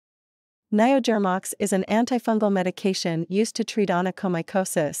Niogermox is an antifungal medication used to treat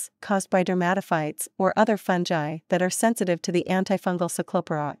onychomycosis caused by dermatophytes or other fungi that are sensitive to the antifungal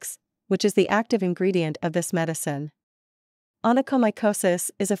cyclopirox, which is the active ingredient of this medicine.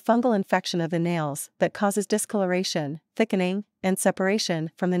 Onychomycosis is a fungal infection of the nails that causes discoloration, thickening, and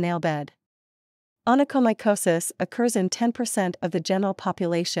separation from the nail bed. Onychomycosis occurs in 10% of the general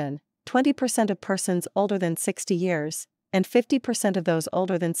population, 20% of persons older than 60 years, and 50% of those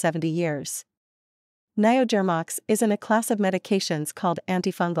older than 70 years. Niogermox is in a class of medications called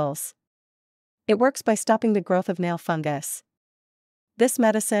antifungals. It works by stopping the growth of nail fungus. This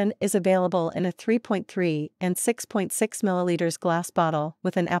medicine is available in a 3.3 and 6.6 milliliters glass bottle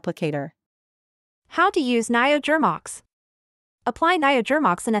with an applicator. How to use Niogermox. Apply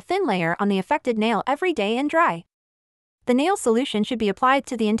Niogermox in a thin layer on the affected nail every day and dry. The nail solution should be applied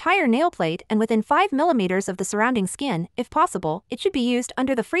to the entire nail plate and within 5 mm of the surrounding skin. If possible, it should be used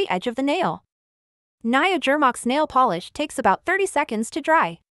under the free edge of the nail. Niogermox nail polish takes about 30 seconds to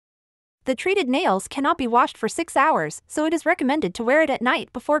dry. The treated nails cannot be washed for 6 hours, so it is recommended to wear it at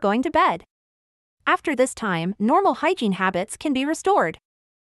night before going to bed. After this time, normal hygiene habits can be restored.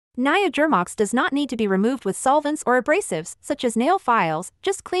 Niogermox does not need to be removed with solvents or abrasives, such as nail files,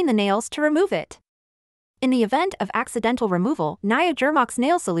 just clean the nails to remove it. In the event of accidental removal, Niogermox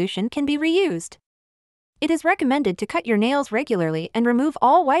nail solution can be reused. It is recommended to cut your nails regularly and remove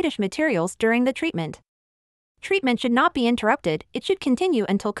all whitish materials during the treatment. Treatment should not be interrupted, it should continue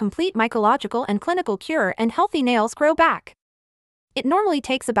until complete mycological and clinical cure and healthy nails grow back. It normally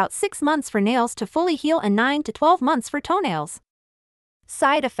takes about 6 months for nails to fully heal and 9 to 12 months for toenails.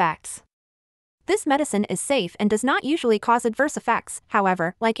 Side effects. This medicine is safe and does not usually cause adverse effects.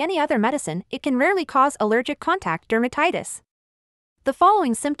 However, like any other medicine, it can rarely cause allergic contact dermatitis. The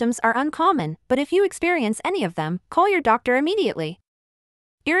following symptoms are uncommon, but if you experience any of them, call your doctor immediately.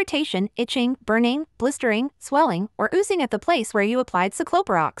 Irritation, itching, burning, blistering, swelling, or oozing at the place where you applied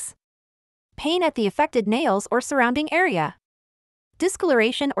cyclopirox. Pain at the affected nails or surrounding area.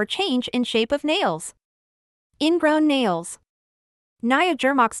 Discoloration or change in shape of nails. Ingrown nails.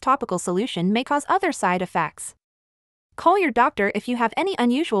 Niogermox topical solution may cause other side effects. Call your doctor if you have any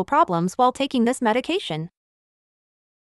unusual problems while taking this medication.